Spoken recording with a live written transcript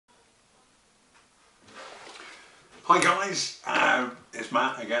Hi guys, it's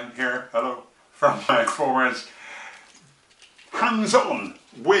Matt again here, hello, from Magformers. Hands-on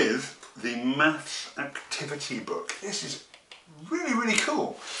with the maths activity book. This is really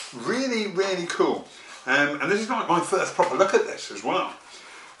cool, really cool. And this is like my first proper look at this as well.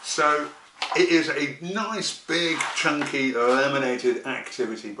 So it is a nice big chunky laminated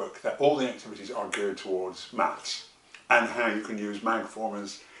activity book that all the activities are geared towards maths and how you can use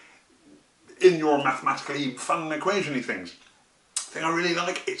Magformers in your mathematically fun equation-y things. The thing I really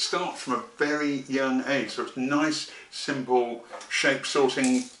like, it starts from a very young age, so it's nice, simple shape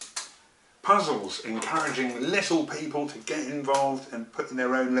sorting puzzles, encouraging little people to get involved and put in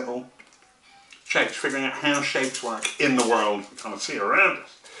their own little shapes, figuring out how shapes work in the world we kind of see around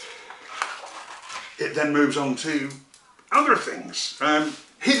us. It then moves on to other things.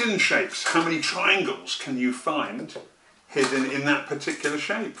 Hidden shapes. How many triangles can you find hidden in that particular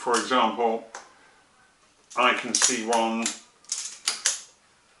shape? For example, I can see one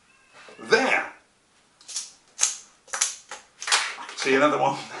there. I can see another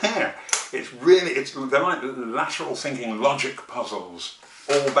one there. They're like lateral thinking logic puzzles,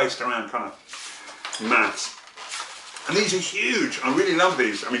 all based around kind of maths. And these are huge. I really love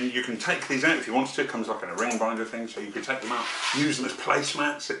these. I mean, you can take these out if you wanted to. It comes like in a ring binder thing, so you could take them out, use them as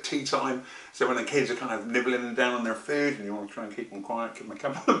placemats at tea time. So when the kids are kind of nibbling down on their food and you want to try and keep them quiet, give them a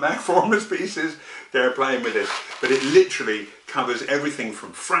couple of Magformers pieces, they're playing with it. But it literally covers everything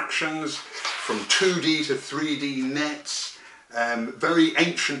from fractions, from 2D to 3D nets, very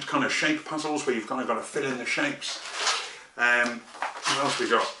ancient kind of shape puzzles where you've kind of got to fill in the shapes. What else we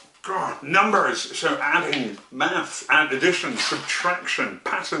got? God, numbers, so adding, maths, add addition, subtraction,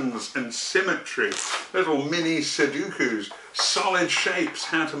 patterns and symmetry, little mini Sudokus, solid shapes,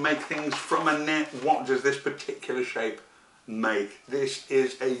 how to make things from a net, what does this particular shape make? This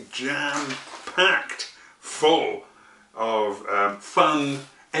is a jam-packed full of fun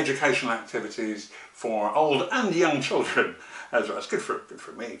educational activities for old and young children as well. It's good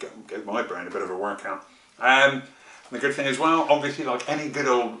for me, give my brain a bit of a workout. The good thing as well, obviously, like any good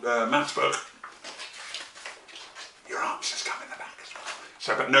old maths book, your answers come in the back as well.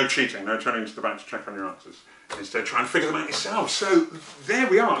 So, but no cheating, no turning to the back to check on your answers. Instead, try and figure them out yourself. So, there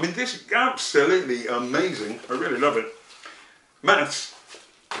we are. I mean, this is absolutely amazing. I really love it. Maths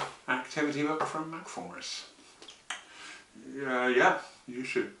activity book from Magformers. Yeah, you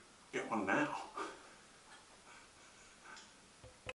should get one now.